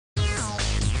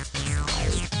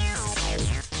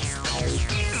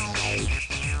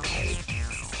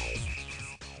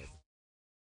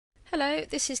Hello,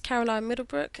 this is Caroline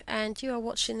Middlebrook and you are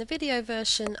watching the video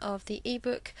version of the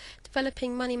ebook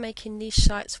Developing Money-Making Niche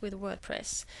Sites with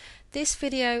WordPress. This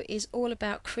video is all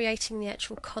about creating the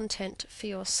actual content for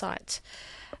your site.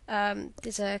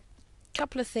 There's a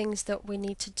couple of things that we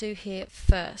need to do here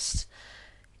first.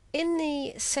 In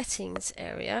the settings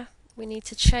area, we need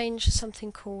to change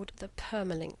something called the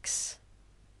permalinks.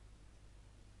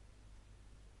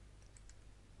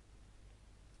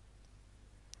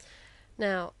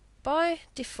 Now, by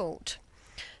default,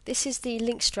 this is the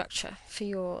link structure for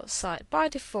your site. By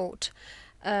default,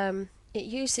 it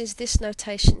uses this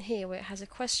notation here where it has a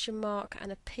question mark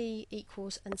and a p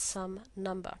equals and some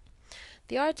number.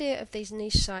 The idea of these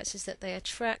niche sites is that they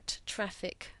attract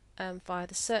traffic via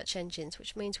the search engines,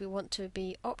 which means we want to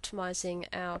be optimizing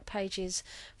our pages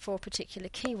for particular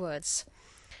keywords.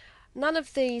 None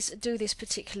of these do this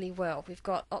particularly well. We've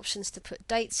got options to put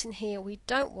dates in here. We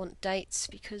don't want dates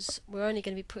because we're only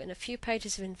going to be putting a few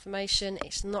pages of information.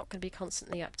 It's not going to be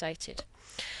constantly updated.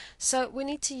 So we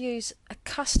need to use a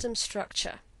custom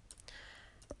structure,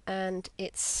 and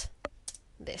it's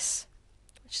this,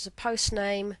 which is a post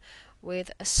name with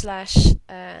a slash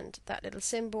and that little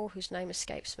symbol whose name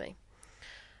escapes me.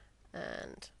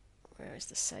 And where is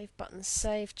the save button?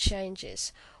 Save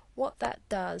changes. What that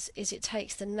does is it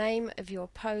takes the name of your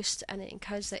post and it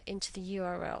encodes that into the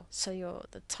URL. So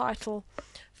the title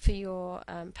for your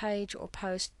page or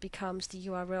post becomes the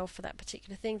URL for that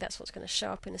particular thing. That's what's going to show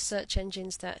up in the search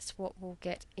engines. That's what will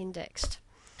get indexed.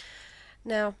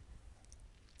 Now,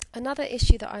 another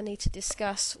issue that I need to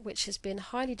discuss, which has been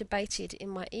highly debated in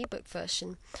my ebook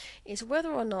version, is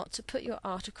whether or not to put your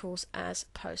articles as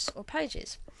posts or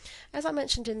pages. As I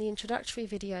mentioned in the introductory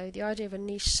video, the idea of a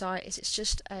niche site is it's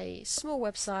just a small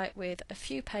website with a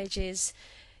few pages.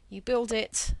 You build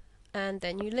it and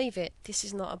then you leave it. This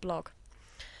is not a blog.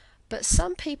 But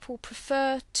some people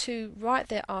prefer to write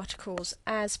their articles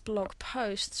as blog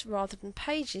posts rather than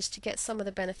pages to get some of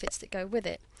the benefits that go with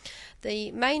it.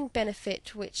 The main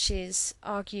benefit which is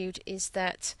argued is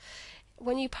that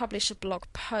when you publish a blog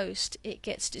post, it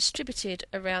gets distributed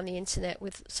around the internet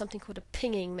with something called a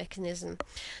pinging mechanism.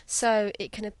 So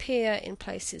it can appear in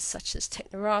places such as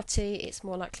Technorati, it's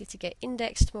more likely to get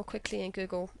indexed more quickly in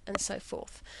Google, and so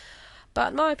forth.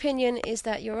 But my opinion is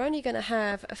that you're only going to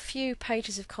have a few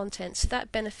pages of content, so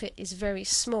that benefit is very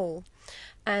small.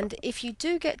 And if you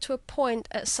do get to a point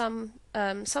at some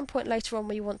point later on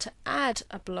where you want to add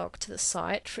a blog to the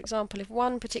site, for example, if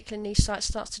one particular niche site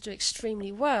starts to do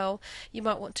extremely well, you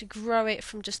might want to grow it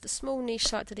from just the small niche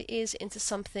site that it is into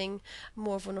something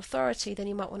more of an authority, then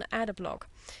you might want to add a blog.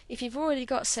 If you've already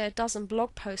got, say, a dozen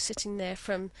blog posts sitting there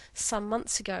from some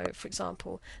months ago, for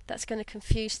example, that's going to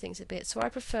confuse things a bit. So I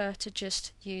prefer to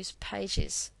just use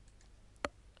pages.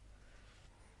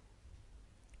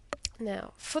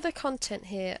 Now, for the content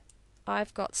here,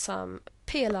 I've got some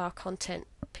PLR content.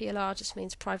 PLR just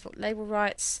means private label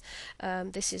rights.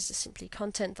 This is simply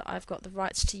content that I've got the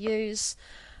rights to use.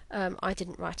 I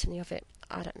didn't write any of it.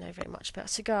 I don't know very much about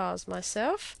cigars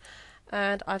myself.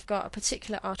 And I've got a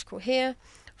particular article here,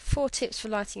 4 tips for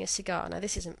lighting a cigar. Now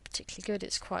this isn't particularly good,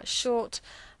 it's quite short,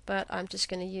 but I'm just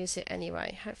going to use it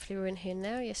anyway. Hopefully we're in here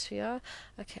now. Yes, we are.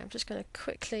 Okay, I'm just going to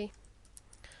quickly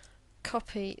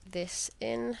copy this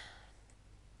in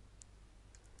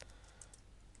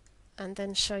and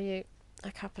then show you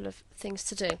a couple of things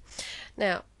to do.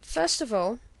 Now, first of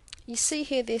all, you see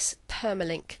here this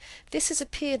permalink. This has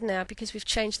appeared now because we've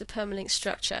changed the permalink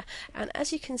structure, and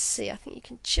as you can see, I think you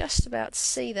can just about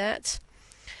see that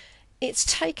it's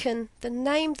taken the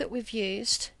name that we've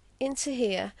used into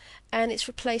here and it's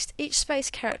replaced each space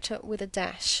character with a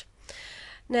dash.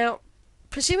 Now,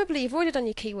 presumably you've already done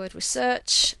your keyword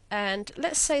research, and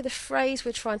let's say the phrase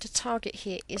we're trying to target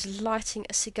here is lighting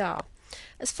a cigar.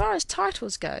 As far as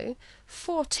titles go,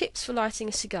 4 tips for lighting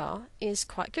a cigar is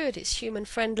quite good. It's human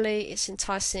friendly, it's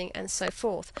enticing, and so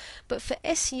forth. But for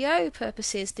SEO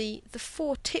purposes, the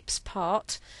 4 tips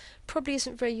part probably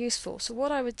isn't very useful. So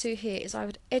what I would do here is I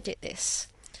would edit this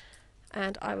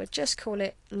and I would just call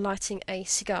it lighting a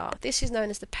cigar. This is known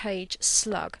as the page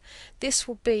slug. This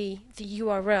will be the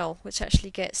URL which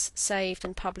actually gets saved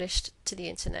and published to the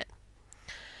internet.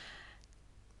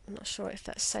 I'm not sure if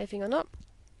that's saving or not.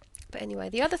 But anyway,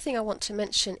 the other thing I want to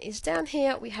mention is down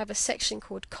here we have a section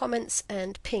called comments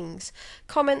and pings.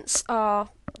 Comments are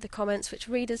the comments which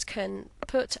readers can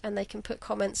put, and they can put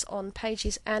comments on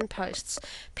pages and posts.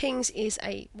 Pings is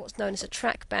what's known as a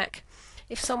trackback.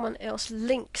 If someone else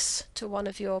links to one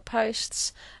of your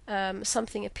posts,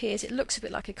 something appears, it looks a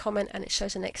bit like a comment and it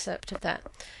shows an excerpt of that.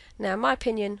 Now, in my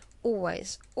opinion,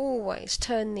 always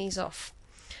turn these off.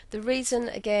 The reason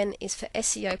again is for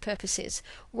SEO purposes.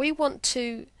 We want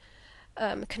to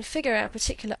configure our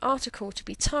particular article to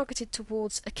be targeted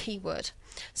towards a keyword.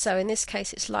 So in this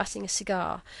case it's lighting a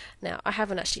cigar. Now I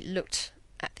haven't actually looked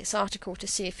at this article to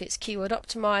see if it's keyword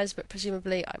optimized, but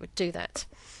presumably I would do that.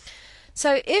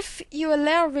 So if you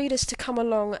allow readers to come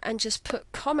along and just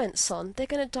put comments on, they're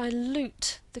going to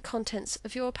dilute the contents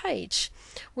of your page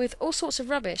with all sorts of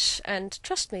rubbish, and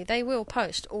trust me, they will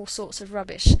post all sorts of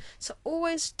rubbish. So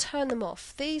always turn them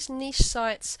off. These niche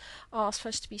sites are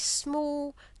supposed to be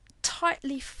small,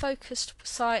 tightly focused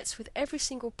sites with every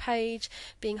single page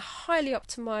being highly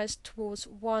optimized towards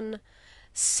one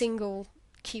single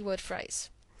keyword phrase.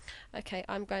 Okay,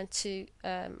 I'm going to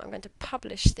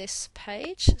publish this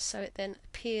page so it then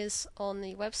appears on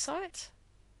the website.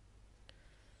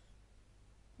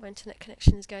 My internet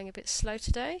connection is going a bit slow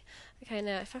today. Okay,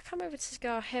 now if I come over to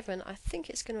Cigar Heaven, I think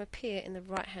it's going to appear in the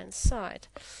right hand side.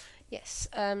 Yes,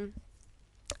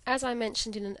 as I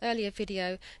mentioned in an earlier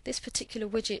video, this particular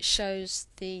widget shows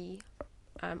the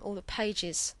all the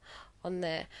pages on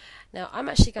there. Now I'm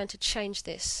actually going to change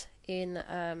this in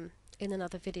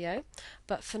another video,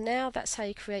 but for now that's how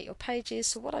you create your pages.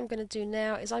 So what I'm going to do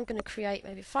now is I'm going to create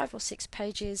maybe 5 or 6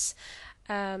 pages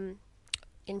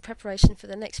in preparation for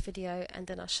the next video, and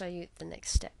then I'll show you the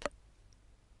next step.